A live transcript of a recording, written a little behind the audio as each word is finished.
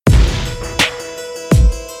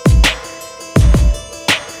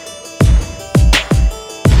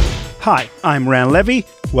Hi, I'm Ran Levy.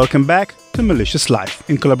 Welcome back to Malicious Life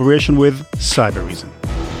in collaboration with Cybereason.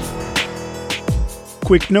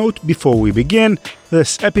 Quick note before we begin,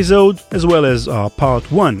 this episode, as well as our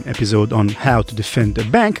Part 1 episode on how to defend a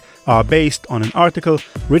bank, are based on an article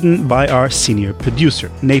written by our senior producer,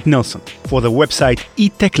 Nate Nelson, for the website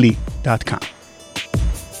etechly.com.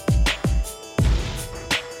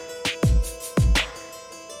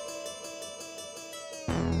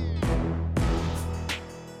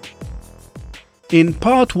 In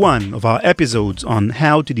Part 1 of our episodes on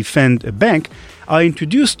how to defend a bank, I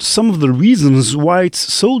introduced some of the reasons why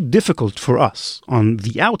it's so difficult for us, on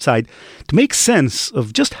the outside, to make sense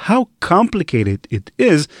of just how complicated it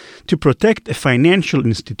is to protect a financial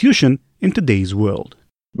institution in today's world.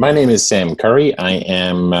 My name is Sam Curry. I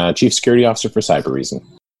am Chief Security Officer for Cybereason.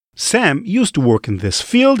 Sam used to work in this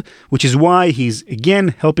field, which is why he's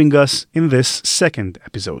again helping us in this second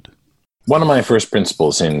episode. One of my first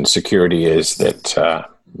principles in security is that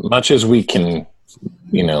much as we can,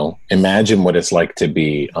 imagine what it's like to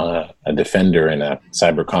be a defender in a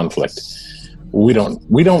cyber conflict, we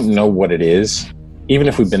don't know what it is, even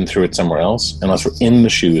if we've been through it somewhere else, unless we're in the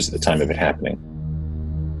shoes at the time of it happening.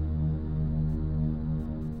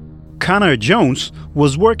 Connor Jones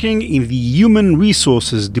was working in the Human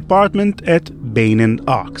Resources Department at Bain &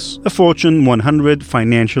 Ox, a Fortune 100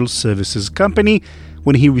 financial services company,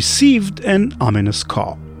 when he received an ominous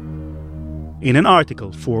call. In an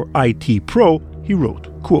article for IT Pro, he wrote,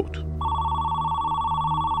 quote,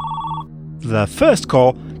 "The first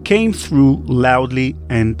call came through loudly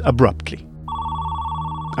and abruptly.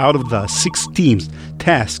 Out of the 6 teams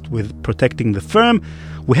tasked with protecting the firm,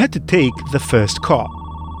 we had to take the first call.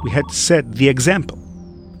 We had to set the example.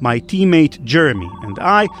 My teammate Jeremy and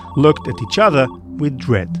I looked at each other with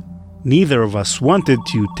dread. Neither of us wanted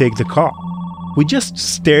to take the call. We just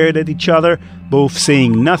stared at each other, both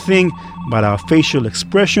saying nothing, but our facial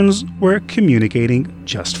expressions were communicating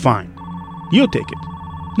just fine. You take it.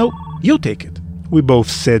 No, you take it, we both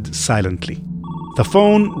said silently. The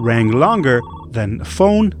phone rang longer than a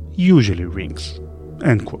phone usually rings."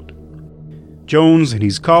 End quote. Jones and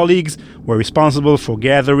his colleagues were responsible for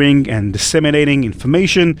gathering and disseminating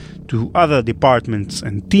information to other departments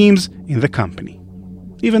and teams in the company.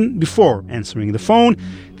 Even before answering the phone,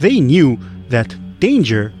 they knew that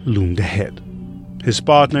danger loomed ahead. His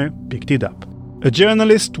partner picked it up. A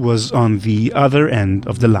journalist was on the other end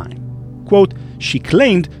of the line. Quote, "She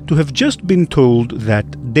claimed to have just been told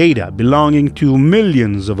that data belonging to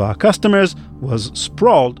millions of our customers was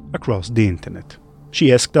sprawled across the internet.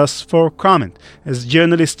 She asked us for comment, as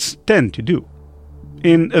journalists tend to do.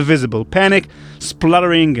 In a visible panic,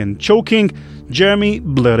 spluttering and choking, Jeremy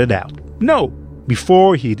blurted out, 'No,'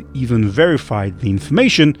 before he'd even verified the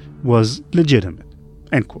information was legitimate."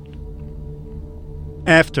 End quote.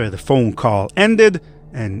 After the phone call ended,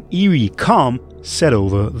 an eerie calm set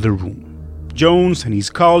over the room. Jones and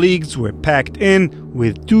his colleagues were packed in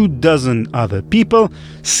with 24 other people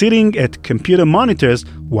sitting at computer monitors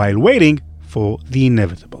while waiting for the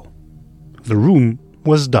inevitable. The room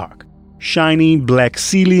was dark. Shiny black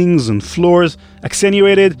ceilings and floors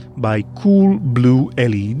accentuated by cool blue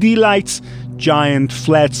LED lights. Giant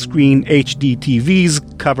flat-screen HD TVs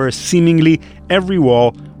cover seemingly every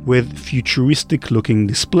wall with futuristic-looking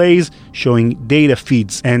displays showing data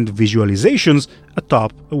feeds and visualizations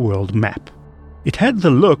atop a world map. It had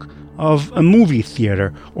the look of a movie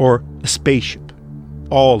theater or a spaceship.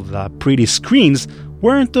 All the pretty screens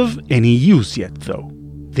weren't of any use yet, though.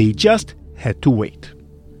 They just had to wait.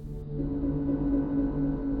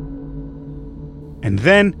 And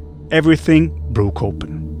then everything broke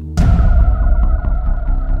open.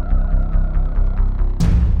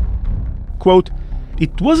 Quote,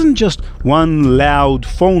 "It wasn't just one loud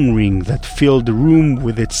phone ring that filled the room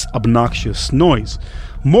with its obnoxious noise.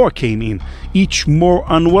 More came in, each more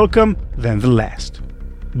unwelcome than the last.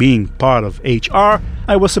 Being part of HR,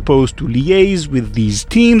 I was supposed to liaise with these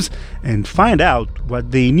teams and find out what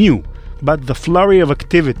they knew, but the flurry of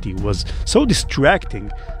activity was so distracting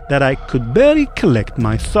that I could barely collect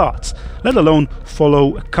my thoughts, let alone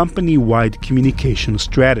follow a company-wide communication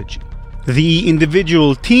strategy. The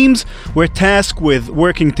individual teams were tasked with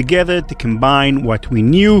working together to combine what we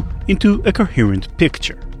knew into a coherent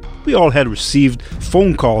picture. We all had received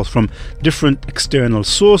phone calls from different external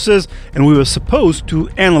sources, and we were supposed to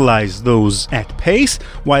analyze those at pace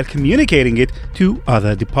while communicating it to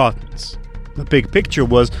other departments. The big picture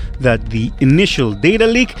was that the initial data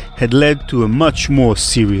leak had led to a much more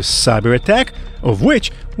serious cyber attack, of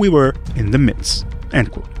which we were in the midst."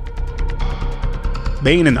 End quote.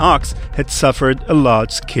 Bain and Ox had suffered a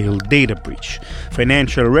large-scale data breach.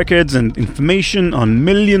 Financial records and information on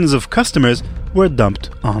millions of customers were dumped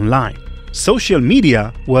online. Social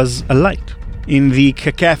media was alight. In the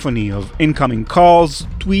cacophony of incoming calls,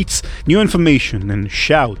 tweets, new information, and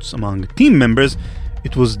shouts among team members,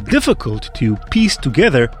 it was difficult to piece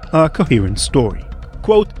together a coherent story.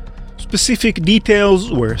 Quote, specific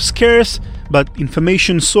details were scarce, but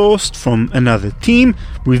information sourced from another team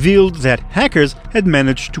revealed that hackers had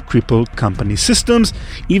managed to cripple company systems,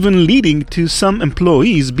 even leading to some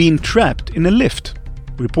employees being trapped in a lift.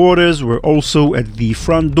 Reporters were also at the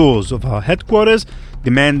front doors of our headquarters,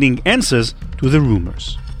 demanding answers to the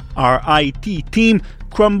rumors. Our IT team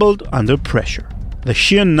crumbled under pressure. The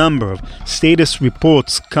sheer number of status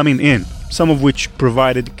reports coming in, some of which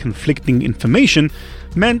provided conflicting information,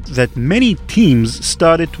 meant that many teams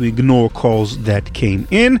started to ignore calls that came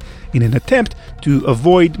in an attempt to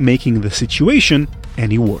avoid making the situation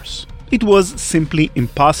any worse. It was simply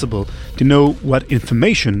impossible to know what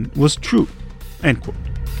information was true. End quote.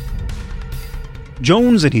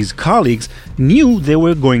 Jones and his colleagues knew they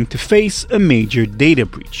were going to face a major data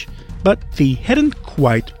breach, but they hadn't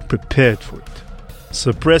quite prepared for it.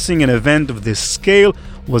 Suppressing an event of this scale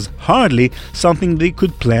was hardly something they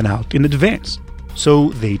could plan out in advance. So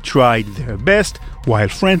they tried their best while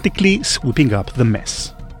frantically sweeping up the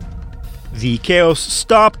mess. The chaos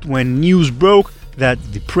stopped when news broke that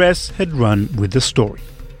the press had run with the story.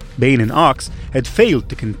 Bain and Ox had failed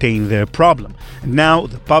to contain their problem, and now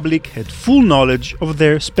the public had full knowledge of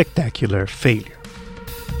their spectacular failure.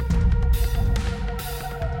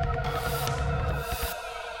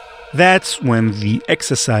 That's when the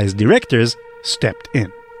exercise directors stepped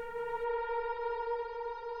in.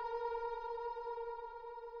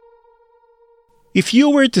 If you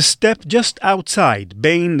were to step just outside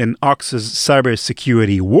Bain and Ox's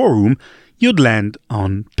cybersecurity war room, you'd land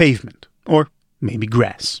on pavement, or maybe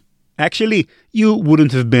grass. Actually, you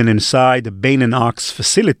wouldn't have been inside a Bain and Ox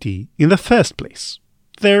facility in the first place.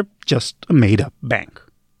 They're just a made-up bank.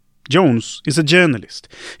 Jones is a journalist.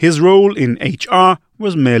 His role in HR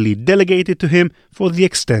was merely delegated to him for the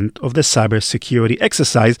extent of the cybersecurity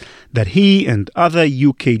exercise that he and other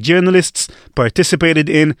UK journalists participated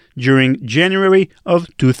in during January of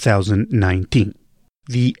 2019.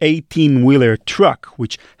 The 18-wheeler truck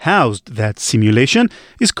which housed that simulation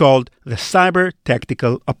is called the Cyber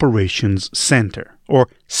Tactical Operations Center, or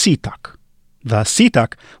CTOC. The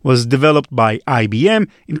CTOC was developed by IBM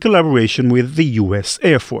in collaboration with the US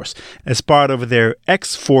Air Force as part of their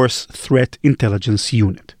X-Force Threat Intelligence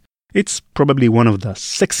Unit. It's probably one of the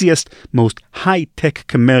sexiest, most high-tech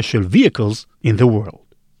commercial vehicles in the world.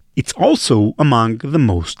 It's also among the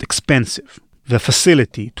most expensive. The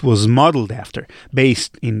facility it was modeled after,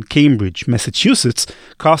 based in Cambridge, Massachusetts,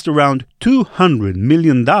 cost around $200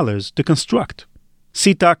 million to construct.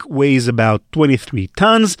 CTOC weighs about 23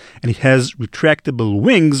 tons, and it has retractable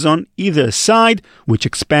wings on either side, which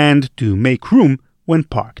expand to make room when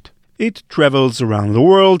parked. It travels around the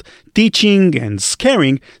world, teaching and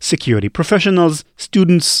scaring security professionals,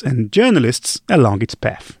 students, and journalists along its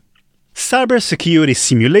path. Cybersecurity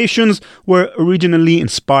simulations were originally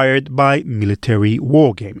inspired by military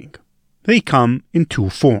wargaming. They come in two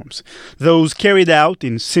forms: those carried out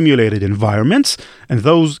in simulated environments and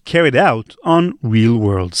those carried out on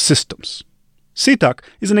real-world systems. CTOC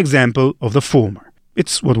is an example of the former.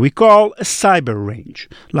 It's what we call a cyber range,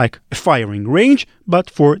 like a firing range, but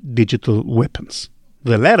for digital weapons.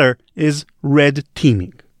 The latter is red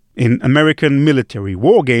teaming. In American military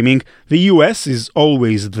wargaming, the US is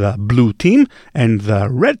always the blue team, and the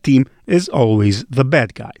red team is always the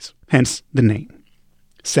bad guys, hence the name.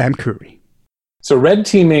 Sam Curry. So red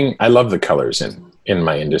teaming, I love the colors in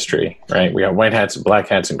my industry, right? We got white hats, black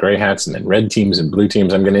hats, and gray hats, and then red teams and blue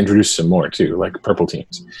teams. I'm going to introduce some more too, like purple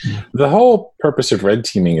teams. The whole purpose of red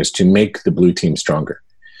teaming is to make the blue team stronger.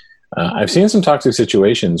 I've seen some toxic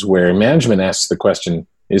situations where management asks the question,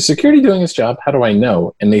 is security doing its job? How do I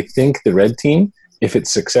know? And they think the red team, if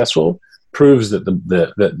it's successful, proves that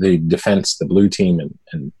the defense, the blue team,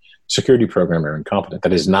 and security program are incompetent.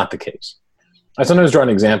 That is not the case. I sometimes draw an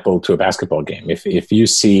example to a basketball game. If you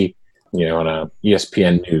see, on a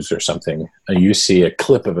ESPN news or something, you see a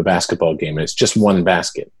clip of a basketball game and it's just one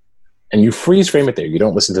basket, and you freeze frame it there. You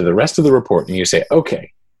don't listen to the rest of the report, and you say,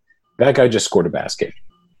 okay, that guy just scored a basket.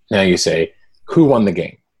 Now you say, who won the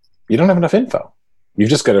game? You don't have enough info.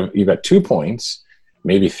 You've got 2 points,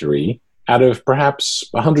 maybe 3, out of perhaps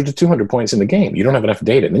 100 to 200 points in the game. You don't have enough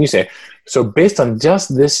data. And then you say, so based on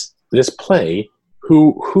just this play,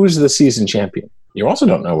 who's the season champion? You also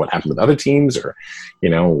don't know what happened with other teams or,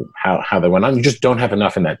 how they went on. You just don't have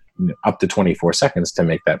enough in that up to 24 seconds to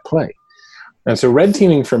make that play. And so red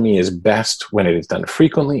teaming for me is best when it is done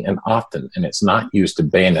frequently and often, and it's not used to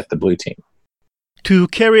bayonet the blue team. To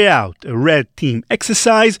carry out a red team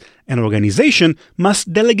exercise, an organization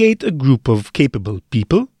must delegate a group of capable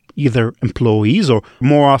people, either employees or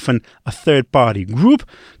more often a third-party group,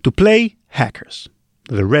 to play hackers.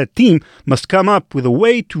 The red team must come up with a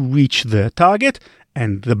way to reach their target,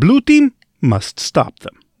 and the blue team must stop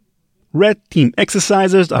them. Red team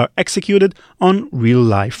exercises are executed on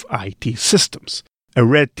real-life IT systems. A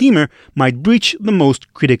red teamer might breach the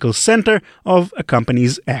most critical center of a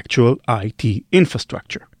company's actual IT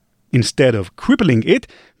infrastructure. Instead of crippling it,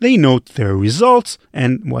 they note their results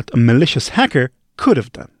and what a malicious hacker could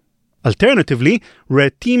have done. Alternatively,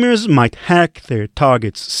 red teamers might hack their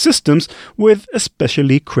target's systems with a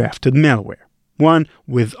specially crafted malware. One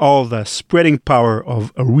with all the spreading power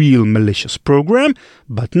of a real malicious program,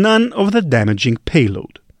 but none of the damaging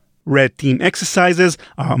payload. Red team exercises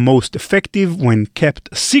are most effective when kept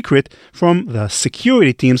a secret from the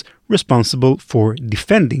security teams responsible for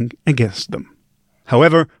defending against them.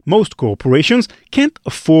 However, most corporations can't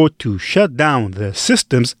afford to shut down their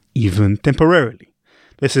systems even temporarily.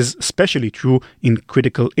 This is especially true in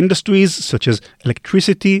critical industries such as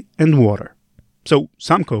electricity and water. So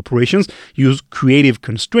some corporations use creative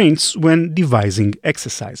constraints when devising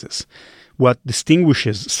exercises. What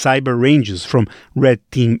distinguishes cyber ranges from red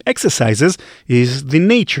team exercises is the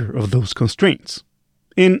nature of those constraints.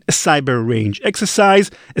 In a cyber range exercise,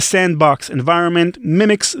 a sandbox environment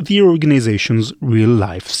mimics the organization's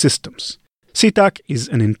real-life systems. CTOC is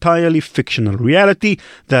an entirely fictional reality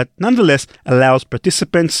that nonetheless allows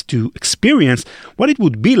participants to experience what it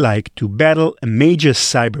would be like to battle a major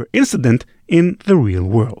cyber incident in the real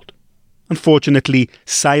world. Unfortunately,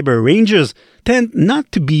 cyber rangers tend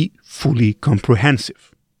not to be fully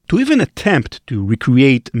comprehensive. To even attempt to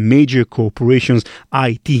recreate a major corporation's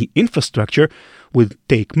IT infrastructure would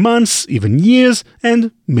take months, even years,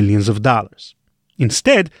 and millions of dollars.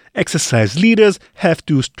 Instead, exercise leaders have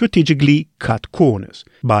to strategically cut corners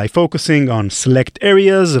by focusing on select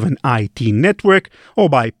areas of an IT network or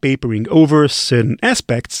by papering over certain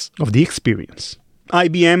aspects of the experience.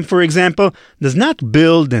 IBM, for example, does not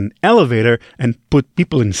build an elevator and put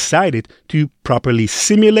people inside it to properly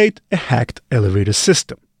simulate a hacked elevator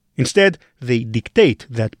system. Instead, they dictate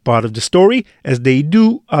that part of the story as they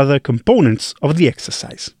do other components of the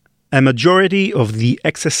exercise. A majority of the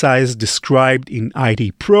exercise described in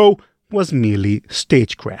IT Pro was merely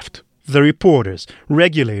stagecraft. The reporters,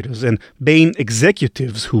 regulators, and Bain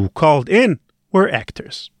executives who called in were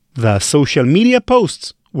actors. The social media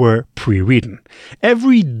posts were pre-written.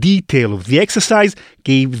 Every detail of the exercise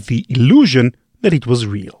gave the illusion that it was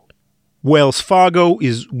real. Wells Fargo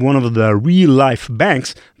is one of the real-life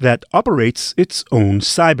banks that operates its own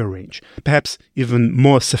cyber range, perhaps even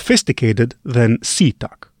more sophisticated than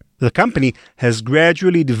CTOC. The company has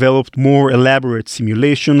gradually developed more elaborate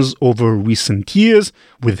simulations over recent years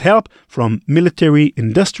with help from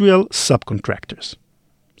military-industrial subcontractors.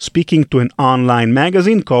 Speaking to an online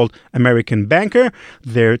magazine called American Banker,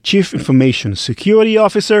 their chief information security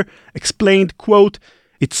officer explained, quote,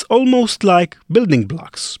 "It's almost like building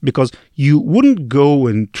blocks because you wouldn't go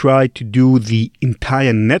and try to do the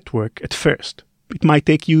entire network at first. It might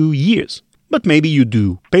take you years. But maybe you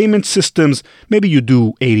do payment systems, maybe you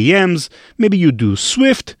do ATMs, maybe you do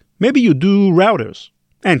Swift, maybe you do routers."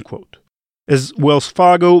 End quote. As Wells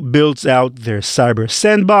Fargo builds out their cyber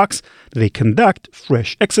sandbox, they conduct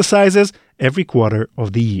fresh exercises every quarter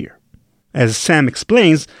of the year. As Sam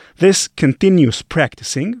explains, this continuous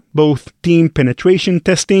practicing, both team penetration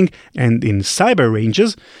testing and in cyber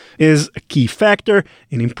ranges, is a key factor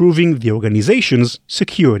in improving the organization's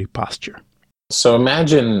security posture. So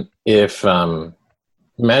imagine if you,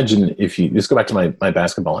 let's go back to my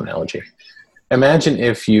basketball analogy. Imagine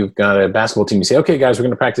if you've got a basketball team, you say, okay, guys, we're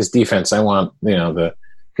going to practice defense. I want, the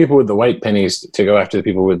people with the white pennies to go after the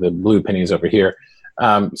people with the blue pennies over here.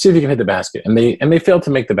 See if you can hit the basket. And they failed to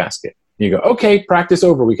make the basket. You go, okay, practice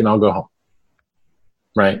over. We can all go home.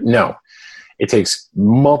 Right? No, it takes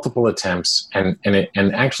multiple attempts. And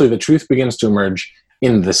actually the truth begins to emerge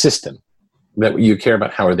in the system that you care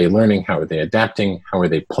about. How are they learning? How are they adapting? How are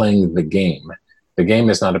they playing the game? The game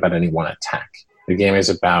is not about any one attack. The game is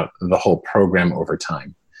about the whole program over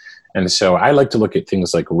time. And so I like to look at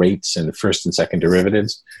things like rates and first and second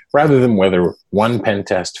derivatives rather than whether one pen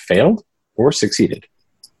test failed or succeeded.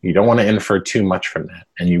 You don't want to infer too much from that.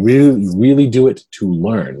 And you really do it to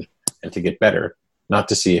learn and to get better, not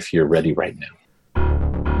to see if you're ready right now.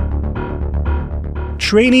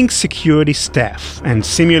 training security staff and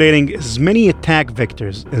simulating as many attack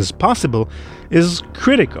vectors as possible is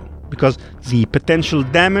critical because the potential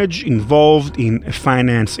damage involved in a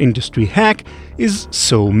finance industry hack is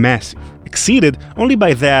so massive, exceeded only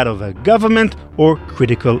by that of a government or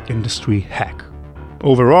critical industry hack.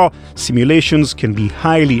 Overall, simulations can be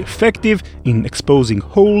highly effective in exposing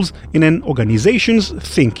holes in an organization's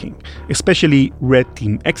thinking, especially red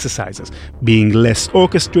team exercises, being less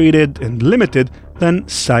orchestrated and limited than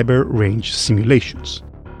cyber range simulations.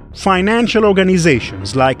 Financial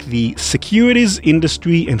organizations like the Securities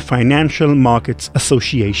Industry and Financial Markets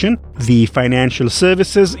Association, the Financial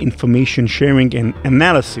Services Information Sharing and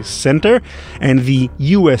Analysis Center, and the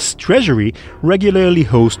U.S. Treasury regularly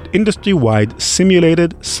host industry-wide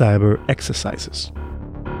simulated cyber exercises.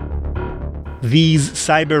 These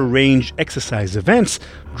cyber range exercise events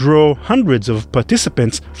draw hundreds of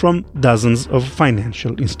participants from dozens of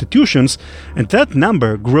financial institutions, and that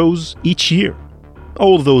number grows each year.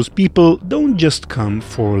 All those people don't just come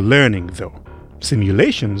for learning, though.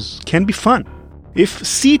 Simulations can be fun. If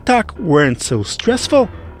CTAC weren't so stressful,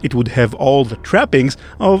 it would have all the trappings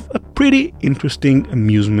of a pretty interesting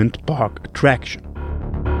amusement park attraction.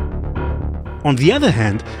 On the other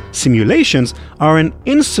hand, simulations are an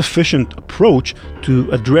insufficient approach to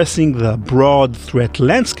addressing the broad threat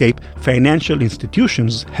landscape financial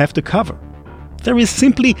institutions have to cover. There is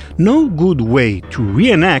simply no good way to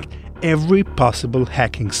reenact every possible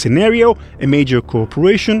hacking scenario a major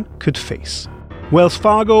corporation could face. Wells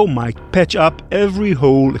Fargo might patch up every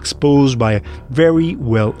hole exposed by a very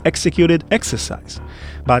well-executed exercise,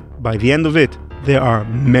 but by the end of it, there are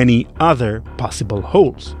many other possible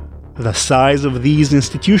holes. The size of these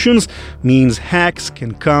institutions means hacks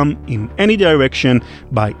can come in any direction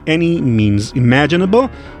by any means imaginable,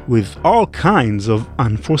 with all kinds of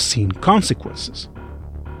unforeseen consequences.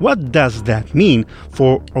 What does that mean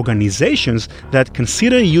for organizations that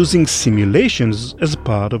consider using simulations as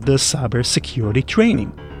part of their cybersecurity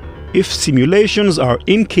training? If simulations are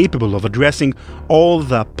incapable of addressing all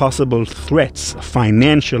the possible threats a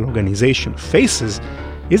financial organization faces,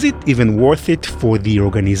 is it even worth it for the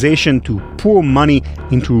organization to pour money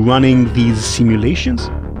into running these simulations?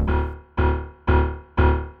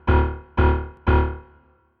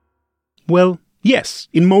 Well, yes,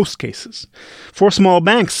 in most cases. For small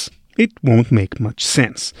banks, it won't make much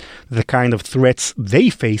sense. The kind of threats they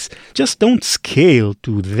face just don't scale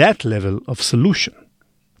to that level of solution.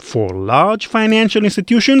 For large financial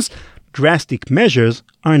institutions, drastic measures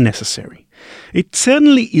are necessary. It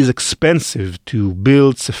certainly is expensive to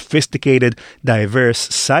build sophisticated, diverse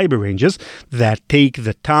cyber ranges that take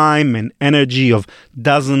the time and energy of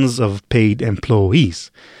dozens of paid employees.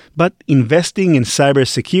 But investing in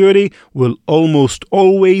cybersecurity will almost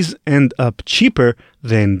always end up cheaper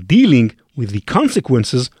than dealing with the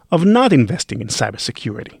consequences of not investing in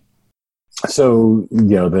cybersecurity. So,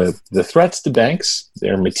 the threats to banks,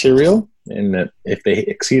 they're material, in that if they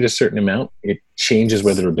exceed a certain amount, it changes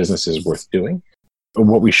whether a business is worth doing. But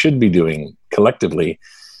what we should be doing collectively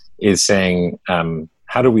is saying,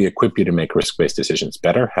 how do we equip you to make risk-based decisions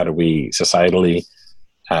better? How do we societally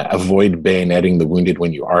avoid bayoneting the wounded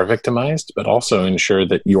when you are victimized, but also ensure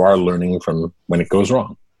that you are learning from when it goes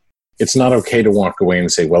wrong? It's not okay to walk away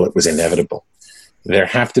and say, well, it was inevitable. There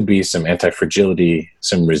have to be some anti-fragility,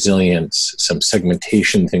 some resilience, some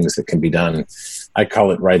segmentation things that can be done. I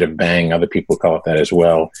call it rite of bang. Other people call it that as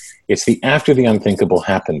well. It's the after the unthinkable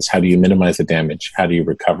happens. How do you minimize the damage? How do you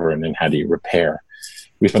recover? And then how do you repair?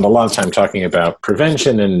 We spend a lot of time talking about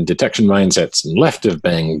prevention and detection mindsets and left of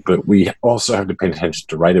bang, but we also have to pay attention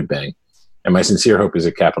to right of bang. And my sincere hope is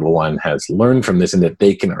that Capital One has learned from this and that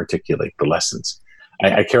they can articulate the lessons.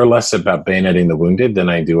 I care less about bayoneting the wounded than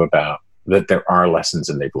I do about that there are lessons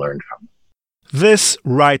and they've learned from. This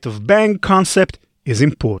right of bang concept is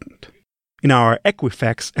important. In our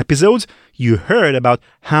Equifax episodes, you heard about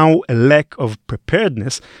how a lack of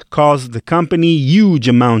preparedness caused the company huge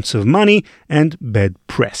amounts of money and bad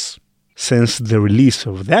press. Since the release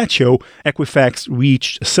of that show, Equifax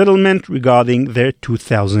reached a settlement regarding their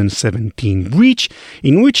 2017 breach,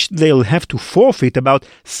 in which they'll have to forfeit about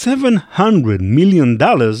 $700 million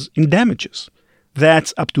in damages.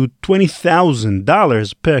 That's up to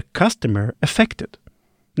 $20,000 per customer affected.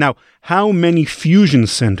 Now, how many fusion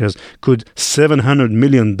centers could $700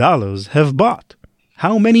 million have bought?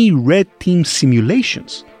 How many red team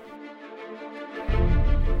simulations?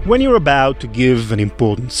 When you're about to give an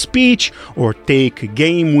important speech or take a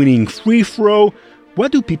game-winning free throw,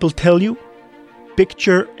 what do people tell you?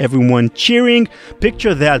 Picture everyone cheering,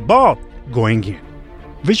 picture that ball going in.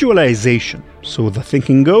 Visualization, so the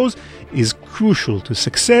thinking goes, is crucial to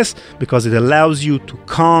success because it allows you to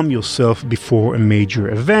calm yourself before a major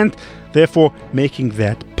event, therefore making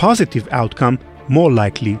that positive outcome more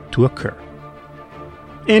likely to occur.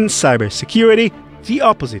 In cybersecurity, the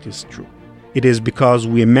opposite is true. It is because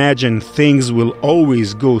we imagine things will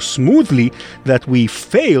always go smoothly that we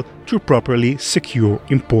fail to properly secure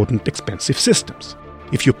important expensive systems.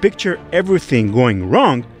 If you picture everything going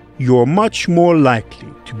wrong, you're much more likely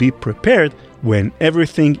to be prepared when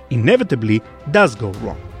everything inevitably does go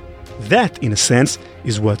wrong. That, in a sense,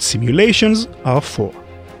 is what simulations are for.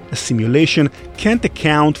 A simulation can't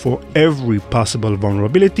account for every possible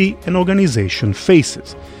vulnerability an organization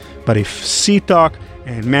faces. But if CTOC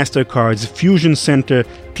and MasterCard's Fusion Center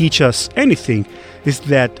teach us anything, is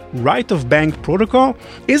that right-of-bank protocol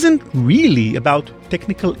isn't really about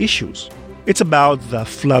technical issues. It's about the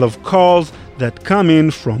flood of calls that come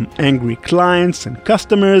in from angry clients and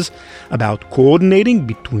customers, about coordinating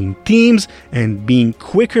between teams and being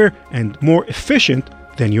quicker and more efficient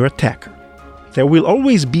than your attacker. There will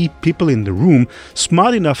always be people in the room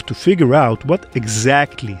smart enough to figure out what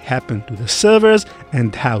exactly happened to the servers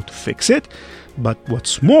and how to fix it, but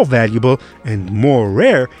what's more valuable and more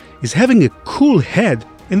rare is having a cool head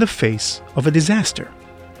in the face of a disaster.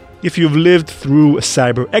 If you've lived through a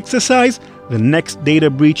cyber exercise, the next data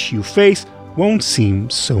breach you face won't seem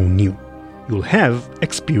so new. You'll have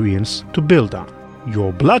experience to build on.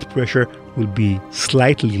 Your blood pressure will be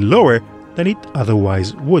slightly lower than it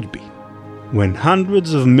otherwise would be. When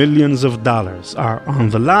hundreds of millions of dollars are on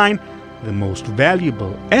the line, the most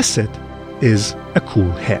valuable asset is a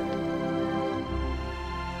cool head.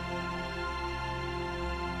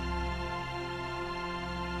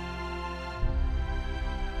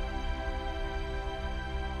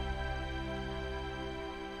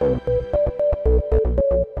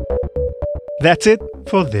 That's it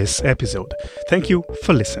for this episode. Thank you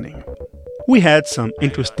for listening. We had some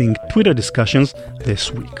interesting Twitter discussions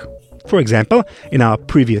this week. For example, in our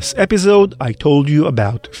previous episode, I told you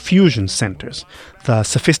about fusion centers, the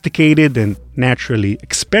sophisticated and naturally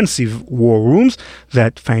expensive war rooms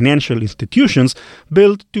that financial institutions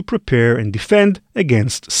build to prepare and defend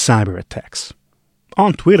against cyber attacks.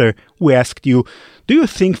 On Twitter, we asked you, do you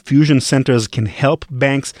think fusion centers can help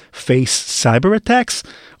banks face cyber attacks,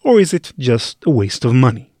 or is it just a waste of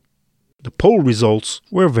money? The poll results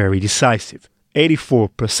were very decisive.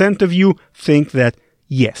 84% of you think that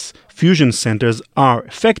yes, fusion centers are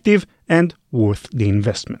effective and worth the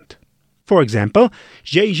investment. For example,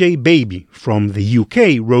 JJ Baby from the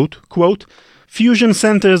UK wrote, quote, "Fusion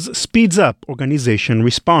centers speeds up organization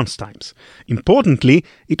response times. Importantly,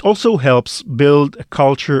 it also helps build a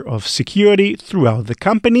culture of security throughout the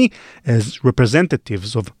company, as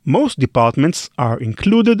representatives of most departments are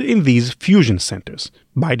included in these fusion centers,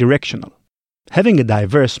 bidirectional. Having a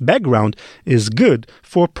diverse background is good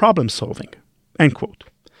for problem solving." End quote.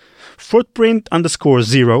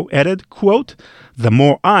 Footprint_0 added, quote, "The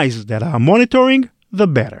more eyes that are monitoring, the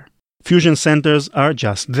better. Fusion centers are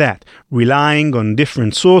just that, relying on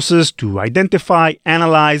different sources to identify,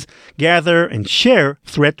 analyze, gather, and share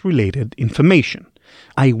threat-related information.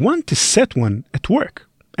 I want to set one at work."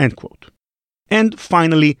 End quote. And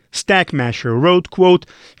finally, Stackmasher wrote, quote,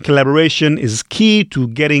 "Collaboration is key to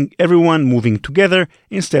getting everyone moving together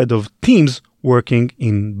instead of teams working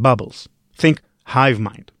in bubbles. Think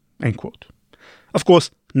HiveMind." End quote. Of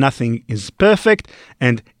course, nothing is perfect,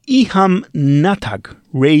 and Iham Natag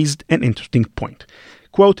raised an interesting point.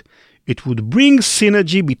 Quote, "It would bring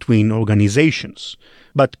synergy between organizations,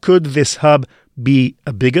 but could this hub be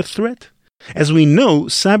a bigger threat? As we know,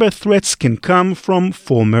 cyber threats can come from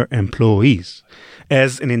former employees.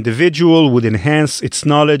 As an individual would enhance its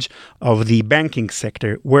knowledge of the banking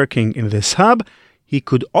sector working in this hub, he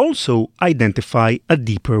could also identify a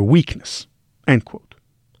deeper weakness." End quote.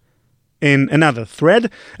 In another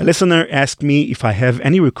thread, a listener asked me if I have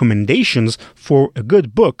any recommendations for a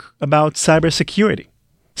good book about cybersecurity.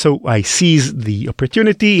 So I seized the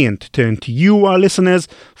opportunity and turned to you, our listeners,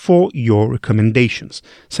 for your recommendations,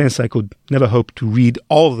 since I could never hope to read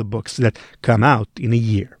all the books that come out in a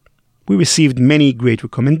year. We received many great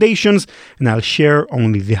recommendations, and I'll share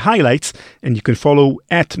only the highlights, and you can follow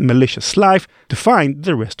 @MaliciousLife to find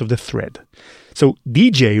the rest of the thread. So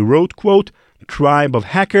DJ wrote, quote, "Tribe of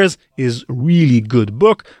Hackers is a really good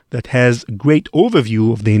book that has a great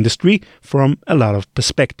overview of the industry from a lot of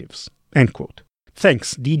perspectives." End quote.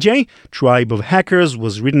 Thanks, DJ. Tribe of Hackers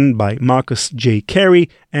was written by Marcus J. Carey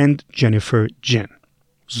and Jennifer Jen.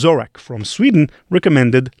 Zorak from Sweden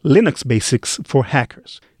recommended Linux Basics for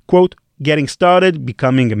Hackers. Quote, Getting Started,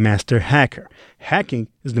 Becoming a Master Hacker. Hacking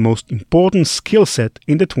is the most important skill set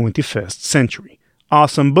in the 21st century.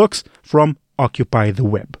 Awesome books from Occupy the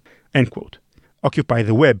Web. End quote. Occupy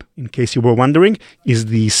the Web, in case you were wondering, is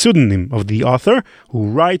the pseudonym of the author who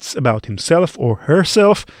writes about himself or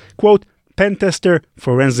herself, quote, pentester,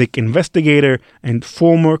 forensic investigator, and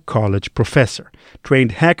former college professor.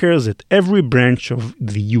 Trained hackers at every branch of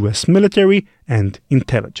the U.S. military and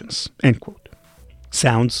intelligence. End quote.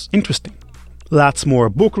 Sounds interesting. Lots more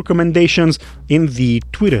book recommendations in the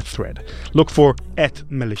Twitter thread. Look for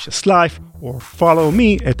 @maliciouslife or follow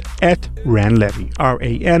me at @ranlevi,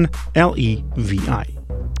 RANLEVI.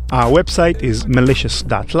 Our website is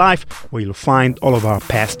malicious.life, where you'll find all of our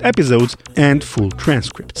past episodes and full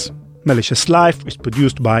transcripts. Malicious Life is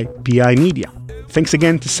produced by PI Media. Thanks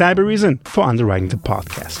again to Cybereason for underwriting the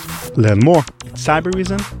podcast. Learn more at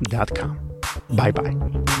cybereason.com. Bye-bye.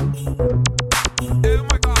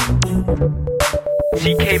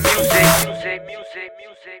 CK Music.